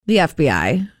The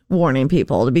FBI warning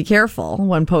people to be careful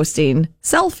when posting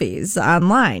selfies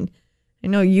online.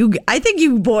 I think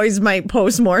you boys might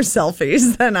post more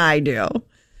selfies than I do.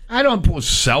 I don't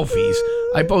post selfies.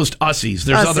 I post ussies.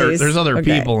 There's other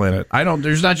people in it.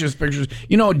 There's not just pictures.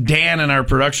 Dan in our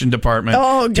production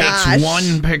department takes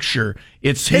one picture.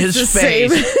 It's his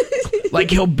face.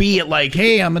 Like he'll be at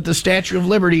hey, I'm at the Statue of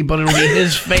Liberty, but it'll be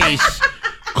his face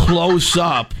close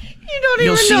up.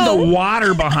 You'll see the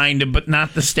water behind him, but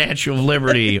not the Statue of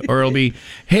Liberty. Or it'll be,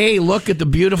 hey, look at the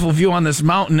beautiful view on this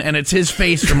mountain, and it's his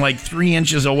face from 3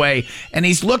 inches away. And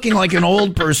he's looking like an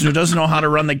old person who doesn't know how to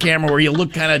run the camera, where you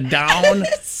look kind of down.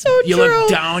 You look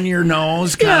down your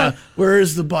nose, kind of, where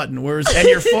is the button? And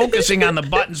you're focusing on the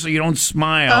button so you don't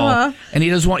smile. Uh-huh. And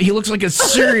he looks like a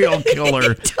serial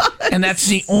killer. And that's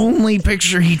the only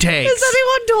picture he takes. Has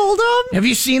anyone told him? Have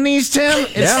you seen these, Tim?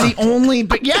 It's the only,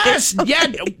 but yes,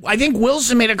 I think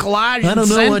Wilson made a collage and sent it to him. I don't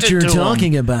know what you're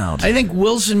talking about. I think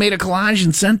Wilson made a collage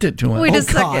and sent it to him. Wait a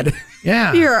second.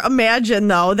 Yeah. Here, imagine,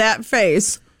 though, that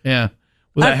face. Yeah.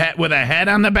 With a head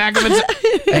on the back of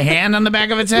a hand on the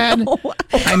back of its head? No.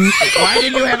 Why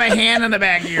did you have a hand on the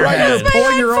back of your head? You're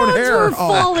pulling your own hair. Were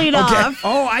falling off.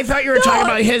 Oh, I thought you were talking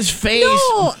about his face.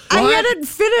 No, what? I hadn't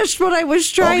finished what I was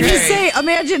trying to say.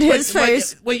 Imagine his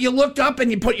face. Well, you looked up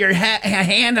and you put your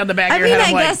hand on the back of your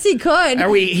head. I guess he could.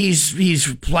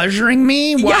 He's pleasuring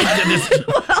me?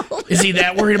 What? Is he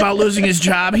that worried about losing his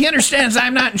job? He understands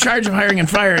I'm not in charge of hiring and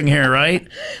firing here, right?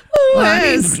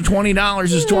 $20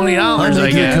 is $20. I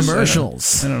guess.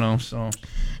 Commercials. I don't know. So.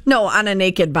 No, on a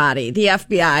naked body. The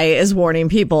FBI is warning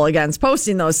people against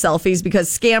posting those selfies because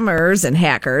scammers and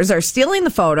hackers are stealing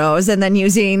the photos and then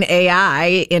using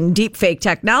AI in deepfake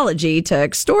technology to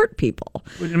extort people.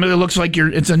 It looks like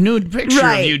it's a nude picture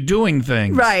of you doing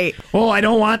things. Right. Oh, I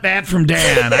don't want that from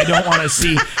Dan. I don't want to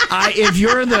see. If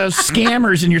you're the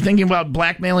scammers and you're thinking about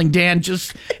blackmailing Dan,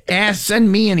 just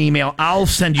send me an email. I'll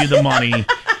send you the money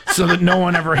so that no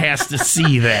one ever has to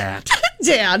see that.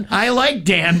 Dan. I like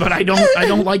Dan, but I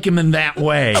don't like him in that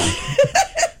way.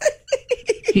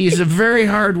 He's a very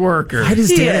hard worker. Why does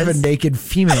Dan have a naked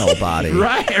female body?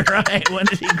 Right. When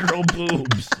does he grow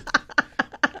boobs?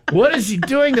 What is he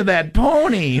doing to that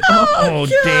pony? Oh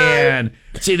Dan.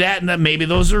 See that, and maybe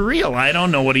those are real. I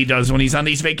don't know what he does when he's on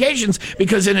these vacations,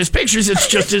 because in his pictures it's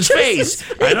just his face.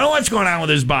 I don't know what's going on with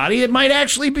his body. It might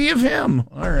actually be of him.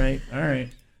 All right.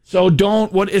 So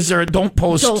don't post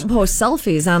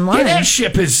selfies online. Yeah, that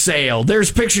ship has sailed. There's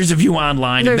pictures of you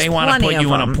online. If they want to put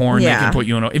you in a porn, they can put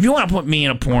you in a. If you want to put me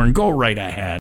in a porn, go right ahead.